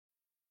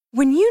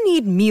When you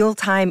need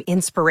mealtime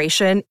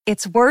inspiration,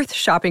 it's worth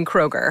shopping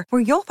Kroger,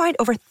 where you'll find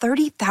over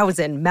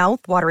 30,000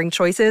 mouth-watering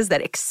choices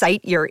that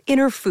excite your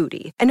inner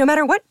foodie. And no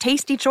matter what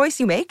tasty choice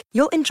you make,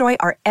 you'll enjoy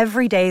our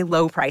everyday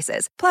low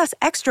prices, plus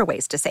extra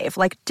ways to save,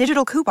 like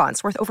digital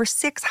coupons worth over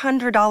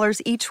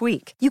 $600 each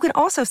week. You can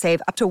also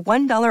save up to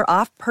 $1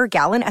 off per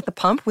gallon at the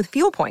pump with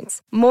fuel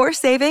points. More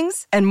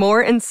savings and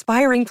more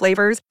inspiring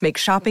flavors make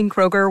shopping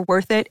Kroger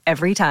worth it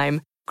every time.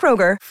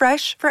 Kroger,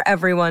 fresh for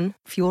everyone.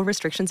 Fuel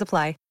restrictions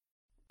apply.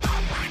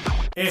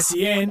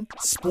 SEN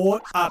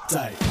Sport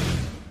Update.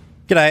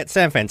 G'day, it's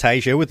Sam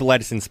Fantasia with the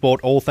latest in sport,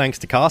 all thanks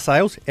to car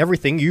sales,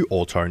 everything you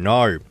auto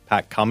know.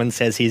 Pat Cummins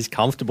says he's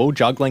comfortable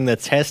juggling the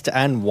test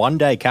and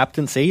one-day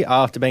captaincy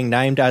after being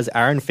named as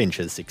Aaron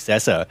Finch's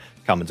successor.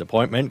 Cummins'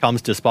 appointment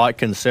comes despite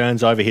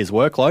concerns over his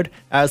workload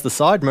as the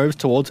side moves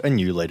towards a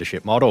new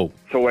leadership model.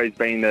 It's always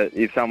been that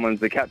if someone's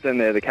the captain,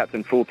 they're the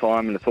captain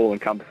full-time and it's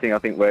all-encompassing. I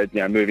think we're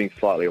moving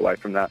slightly away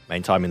from that.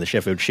 Meantime, in the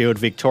Sheffield Shield,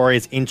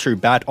 Victoria's into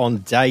bat on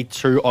day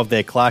 2 of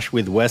their clash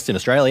with Western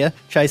Australia,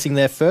 chasing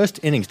their first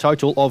innings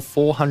total of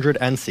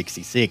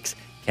 466.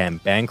 Cam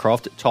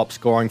Bancroft top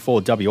scoring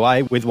for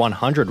WA with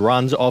 100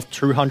 runs off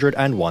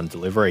 201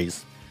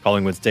 deliveries.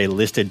 Collingwood's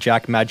delisted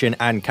Jack Madgen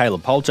and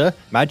Caleb Poulter.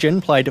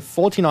 Madgen played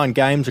 49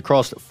 games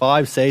across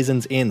 5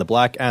 seasons in the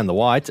black and the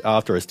white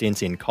after a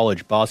stint in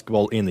college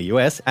basketball in the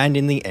US and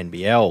in the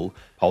NBL.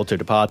 Poulter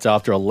departs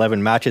after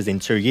 11 matches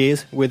in 2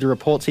 years, with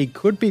reports he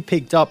could be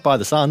picked up by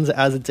the Suns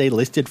as a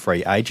delisted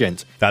free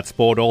agent. That's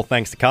sport, all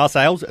thanks to car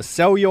sales.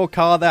 Sell your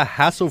car the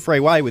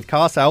hassle-free way with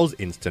car sales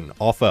instant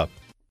offer.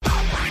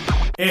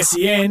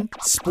 SEN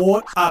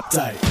Sport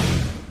Update.